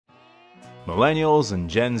Millennials and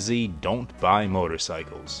Gen Z don't buy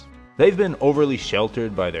motorcycles. They've been overly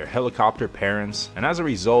sheltered by their helicopter parents, and as a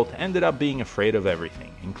result ended up being afraid of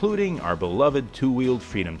everything, including our beloved two-wheeled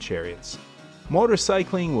freedom chariots.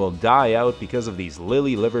 Motorcycling will die out because of these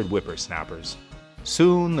lily-livered whippersnappers.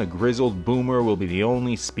 Soon, the grizzled boomer will be the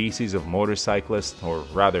only species of motorcyclist, or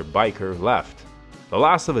rather biker, left. The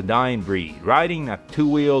last of a dying breed, riding that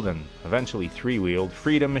two-wheeled and eventually three-wheeled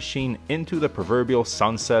freedom machine into the proverbial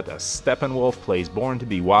sunset as Steppenwolf plays Born to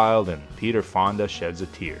be Wild and Peter Fonda sheds a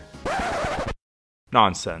tear.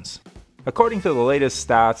 Nonsense. According to the latest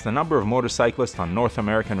stats, the number of motorcyclists on North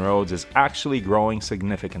American roads is actually growing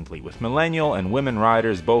significantly, with millennial and women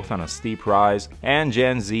riders both on a steep rise, and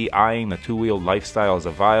Gen Z eyeing the two-wheeled lifestyle as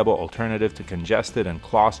a viable alternative to congested and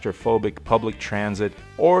claustrophobic public transit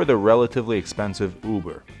or the relatively expensive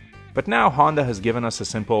Uber. But now Honda has given us a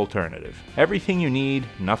simple alternative. Everything you need,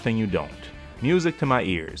 nothing you don't. Music to my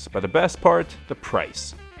ears, but the best part, the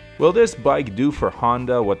price. Will this bike do for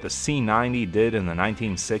Honda what the C90 did in the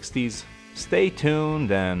 1960s? Stay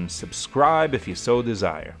tuned and subscribe if you so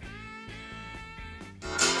desire.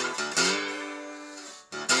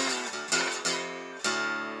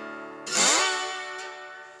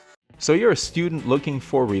 So you're a student looking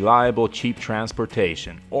for reliable, cheap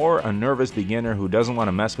transportation, or a nervous beginner who doesn't want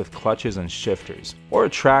to mess with clutches and shifters, or a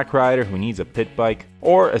track rider who needs a pit bike,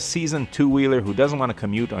 or a seasoned two-wheeler who doesn't want to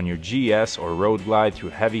commute on your GS or road glide through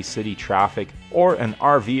heavy city traffic, or an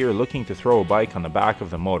RVer looking to throw a bike on the back of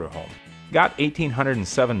the motorhome. Got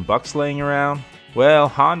 $1,807 laying around? Well,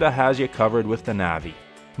 Honda has you covered with the Navi.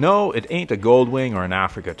 No, it ain't a Goldwing or an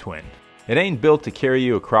Africa Twin. It ain't built to carry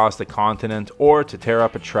you across the continent or to tear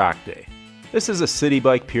up a track day. This is a city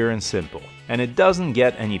bike pure and simple, and it doesn't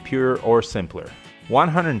get any purer or simpler.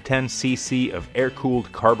 110cc of air-cooled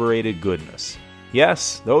carbureted goodness.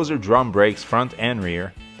 Yes, those are drum brakes front and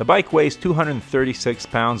rear. The bike weighs 236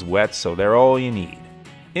 pounds wet, so they're all you need.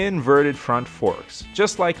 Inverted front forks,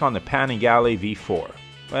 just like on the Panigale V4.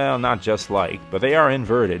 Well, not just like, but they are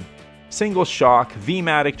inverted. Single shock,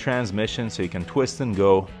 V-matic transmission so you can twist and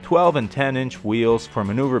go, 12 and 10-inch wheels for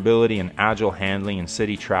maneuverability and agile handling in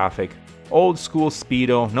city traffic, old school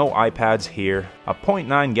speedo, no iPads here, a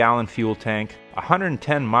 0.9 gallon fuel tank,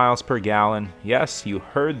 110 miles per gallon, yes, you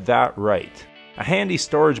heard that right, a handy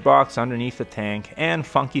storage box underneath the tank, and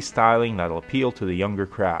funky styling that'll appeal to the younger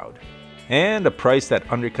crowd. And a price that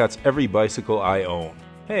undercuts every bicycle I own.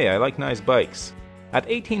 Hey, I like nice bikes. At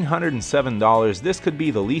 $1,807, this could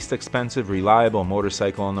be the least expensive reliable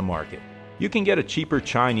motorcycle on the market. You can get a cheaper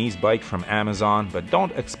Chinese bike from Amazon, but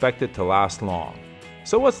don't expect it to last long.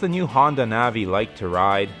 So what's the new Honda Navi like to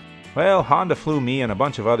ride? Well, Honda flew me and a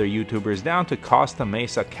bunch of other YouTubers down to Costa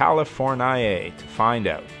Mesa, California to find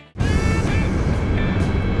out.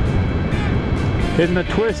 Hitting the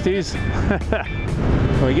twisties.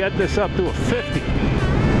 We get this up to a 50.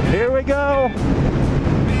 Here we go!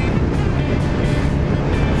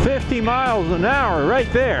 50 miles an hour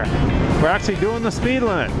right there. We're actually doing the speed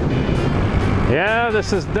limit. Yeah,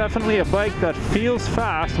 this is definitely a bike that feels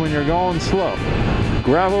fast when you're going slow.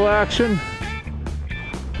 Gravel action.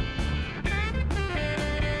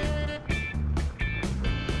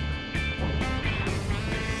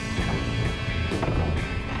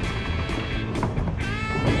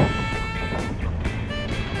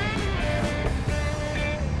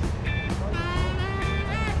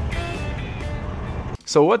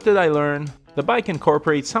 So what did I learn? The bike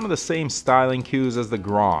incorporates some of the same styling cues as the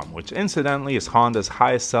Grom, which incidentally is Honda's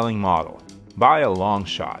highest selling model, by a long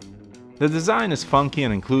shot. The design is funky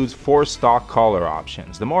and includes 4 stock color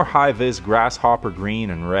options, the more high-vis grasshopper green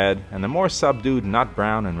and red, and the more subdued nut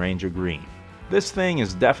brown and ranger green. This thing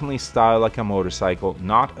is definitely styled like a motorcycle,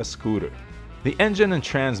 not a scooter. The engine and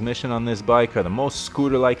transmission on this bike are the most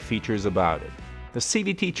scooter-like features about it. The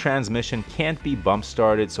CVT transmission can't be bump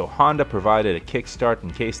started, so Honda provided a kickstart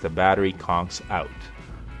in case the battery conks out.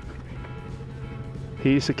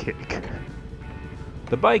 Piece of cake.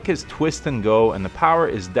 The bike is twist and go, and the power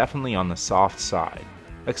is definitely on the soft side.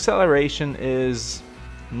 Acceleration is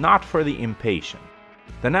not for the impatient.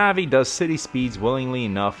 The Navi does city speeds willingly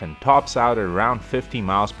enough and tops out at around 50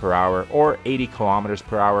 miles per hour or 80 kilometers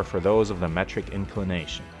per hour for those of the metric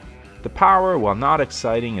inclination. The power, while not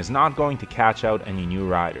exciting, is not going to catch out any new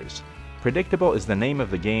riders. Predictable is the name of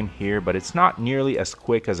the game here, but it's not nearly as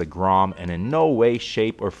quick as a Grom and in no way,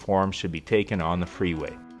 shape, or form should be taken on the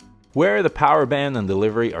freeway. Where the power band and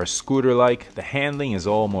delivery are scooter-like, the handling is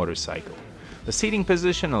all motorcycle. The seating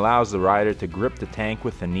position allows the rider to grip the tank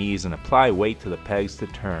with the knees and apply weight to the pegs to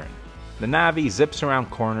turn. The Navi zips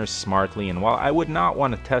around corners smartly, and while I would not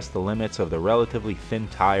want to test the limits of the relatively thin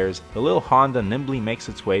tires, the little Honda nimbly makes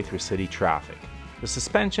its way through city traffic. The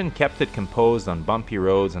suspension kept it composed on bumpy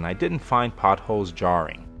roads, and I didn't find potholes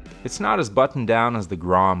jarring. It's not as buttoned down as the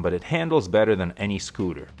Grom, but it handles better than any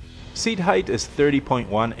scooter. Seat height is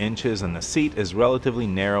 30.1 inches and the seat is relatively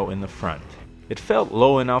narrow in the front. It felt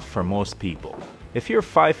low enough for most people. If you're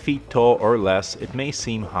 5 feet tall or less, it may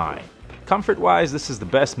seem high. Comfort-wise, this is the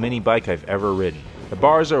best mini bike I've ever ridden. The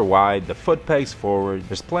bars are wide, the foot pegs forward,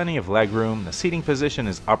 there's plenty of legroom, the seating position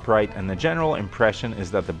is upright, and the general impression is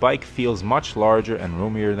that the bike feels much larger and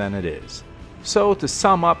roomier than it is. So to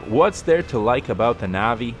sum up, what's there to like about the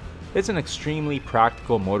Navi? It's an extremely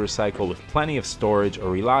practical motorcycle with plenty of storage, a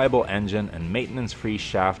reliable engine, and maintenance-free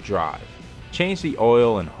shaft drive. Change the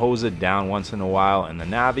oil and hose it down once in a while and the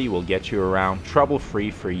Navi will get you around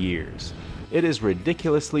trouble-free for years. It is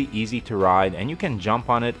ridiculously easy to ride and you can jump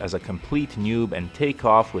on it as a complete noob and take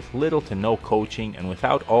off with little to no coaching and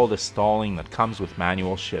without all the stalling that comes with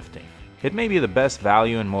manual shifting. It may be the best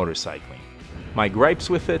value in motorcycling. My gripes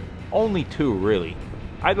with it? Only two really.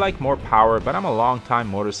 I'd like more power, but I'm a long-time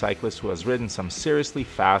motorcyclist who has ridden some seriously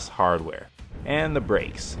fast hardware. And the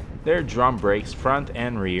brakes. They're drum brakes front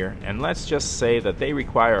and rear, and let's just say that they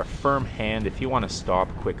require a firm hand if you want to stop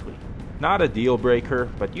quickly. Not a deal breaker,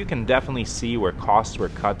 but you can definitely see where costs were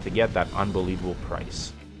cut to get that unbelievable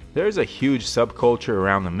price. There's a huge subculture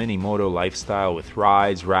around the MiniMoto lifestyle with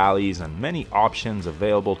rides, rallies, and many options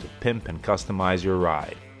available to pimp and customize your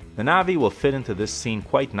ride. The Navi will fit into this scene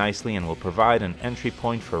quite nicely and will provide an entry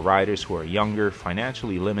point for riders who are younger,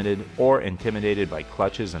 financially limited, or intimidated by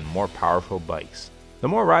clutches and more powerful bikes. The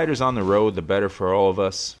more riders on the road, the better for all of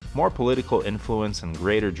us. More political influence and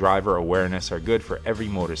greater driver awareness are good for every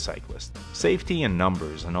motorcyclist. Safety and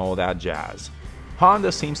numbers and all that jazz.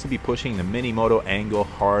 Honda seems to be pushing the MiniMoto angle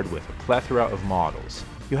hard with a plethora of models.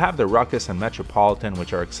 You have the Ruckus and Metropolitan,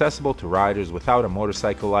 which are accessible to riders without a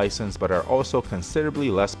motorcycle license but are also considerably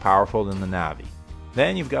less powerful than the Navi.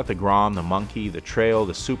 Then you've got the Grom, the Monkey, the Trail,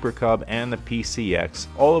 the Super Cub, and the PCX,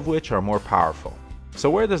 all of which are more powerful. So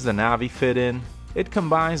where does the Navi fit in? It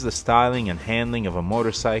combines the styling and handling of a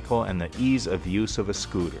motorcycle and the ease of use of a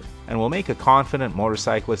scooter, and will make a confident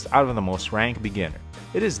motorcyclist out of the most rank beginner.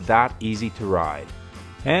 It is that easy to ride.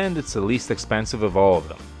 And it's the least expensive of all of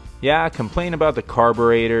them. Yeah, complain about the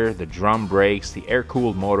carburetor, the drum brakes, the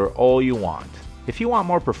air-cooled motor all you want. If you want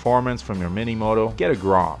more performance from your MiniMoto, get a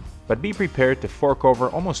Grom, but be prepared to fork over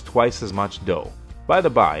almost twice as much dough. By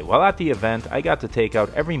the by, while at the event, I got to take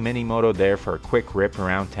out every MiniMoto there for a quick rip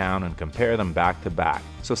around town and compare them back to back,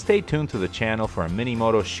 so stay tuned to the channel for a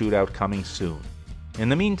MiniMoto shootout coming soon. In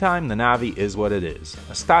the meantime, the Navi is what it is,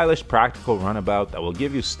 a stylish practical runabout that will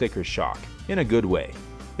give you sticker shock, in a good way.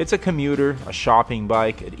 It's a commuter, a shopping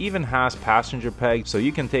bike, it even has passenger pegs so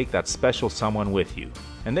you can take that special someone with you.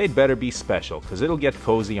 And they'd better be special, cause it'll get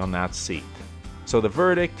cozy on that seat. So the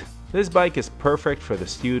verdict? This bike is perfect for the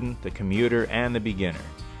student, the commuter, and the beginner.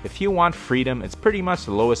 If you want freedom, it's pretty much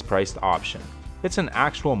the lowest priced option. It's an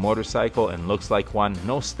actual motorcycle and looks like one,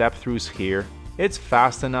 no step-throughs here. It's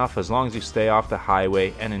fast enough as long as you stay off the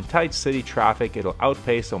highway, and in tight city traffic it'll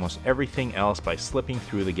outpace almost everything else by slipping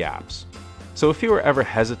through the gaps. So if you were ever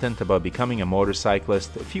hesitant about becoming a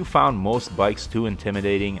motorcyclist, if you found most bikes too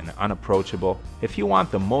intimidating and unapproachable, if you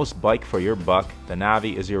want the most bike for your buck, the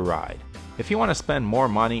Navi is your ride. If you want to spend more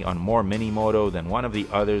money on more MiniMoto, then one of the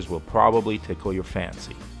others will probably tickle your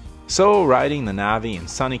fancy. So riding the Navi in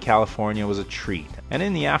sunny California was a treat, and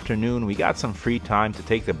in the afternoon we got some free time to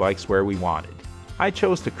take the bikes where we wanted. I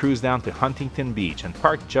chose to cruise down to Huntington Beach and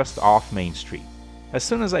park just off Main Street. As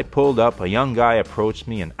soon as I pulled up, a young guy approached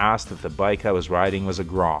me and asked if the bike I was riding was a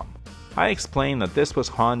Grom. I explained that this was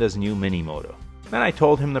Honda's new MiniMoto. Then I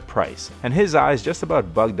told him the price, and his eyes just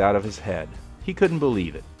about bugged out of his head. He couldn't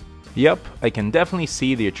believe it. Yup, I can definitely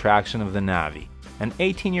see the attraction of the Navi. An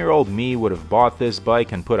 18-year-old me would have bought this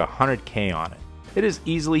bike and put $100K on it. It is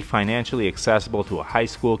easily financially accessible to a high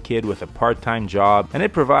school kid with a part-time job, and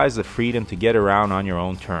it provides the freedom to get around on your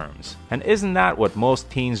own terms. And isn't that what most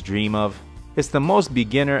teens dream of? It's the most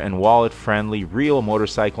beginner and wallet-friendly real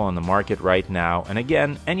motorcycle on the market right now, and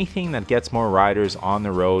again, anything that gets more riders on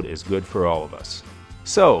the road is good for all of us.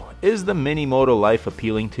 So, is the MiniMoto life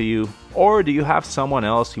appealing to you? Or do you have someone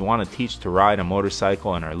else you want to teach to ride a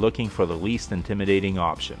motorcycle and are looking for the least intimidating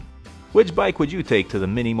option? Which bike would you take to the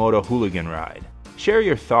MiniMoto hooligan ride? Share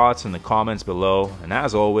your thoughts in the comments below, and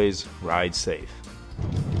as always, ride safe.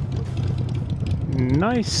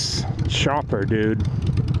 Nice chopper, dude.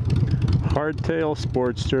 Hardtail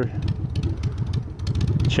Sportster.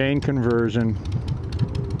 Chain conversion.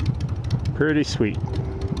 Pretty sweet.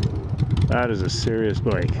 That is a serious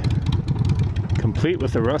bike. Complete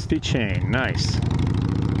with a rusty chain. Nice.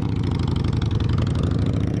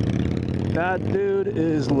 That dude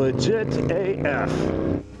is legit AF.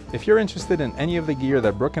 If you're interested in any of the gear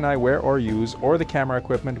that Brooke and I wear or use, or the camera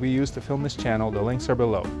equipment we use to film this channel, the links are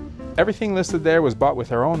below. Everything listed there was bought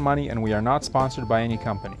with our own money and we are not sponsored by any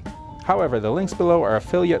company. However, the links below are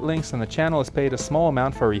affiliate links and the channel is paid a small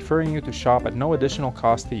amount for referring you to shop at no additional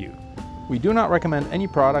cost to you. We do not recommend any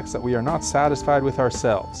products that we are not satisfied with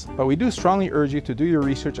ourselves, but we do strongly urge you to do your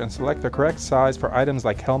research and select the correct size for items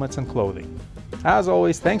like helmets and clothing. As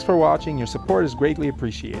always, thanks for watching, your support is greatly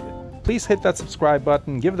appreciated. Please hit that subscribe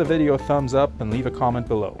button, give the video a thumbs up, and leave a comment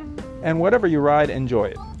below. And whatever you ride, enjoy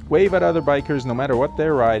it. Wave at other bikers no matter what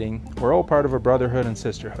they're riding. We're all part of a brotherhood and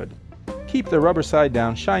sisterhood. Keep the rubber side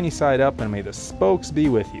down, shiny side up, and may the spokes be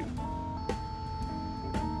with you.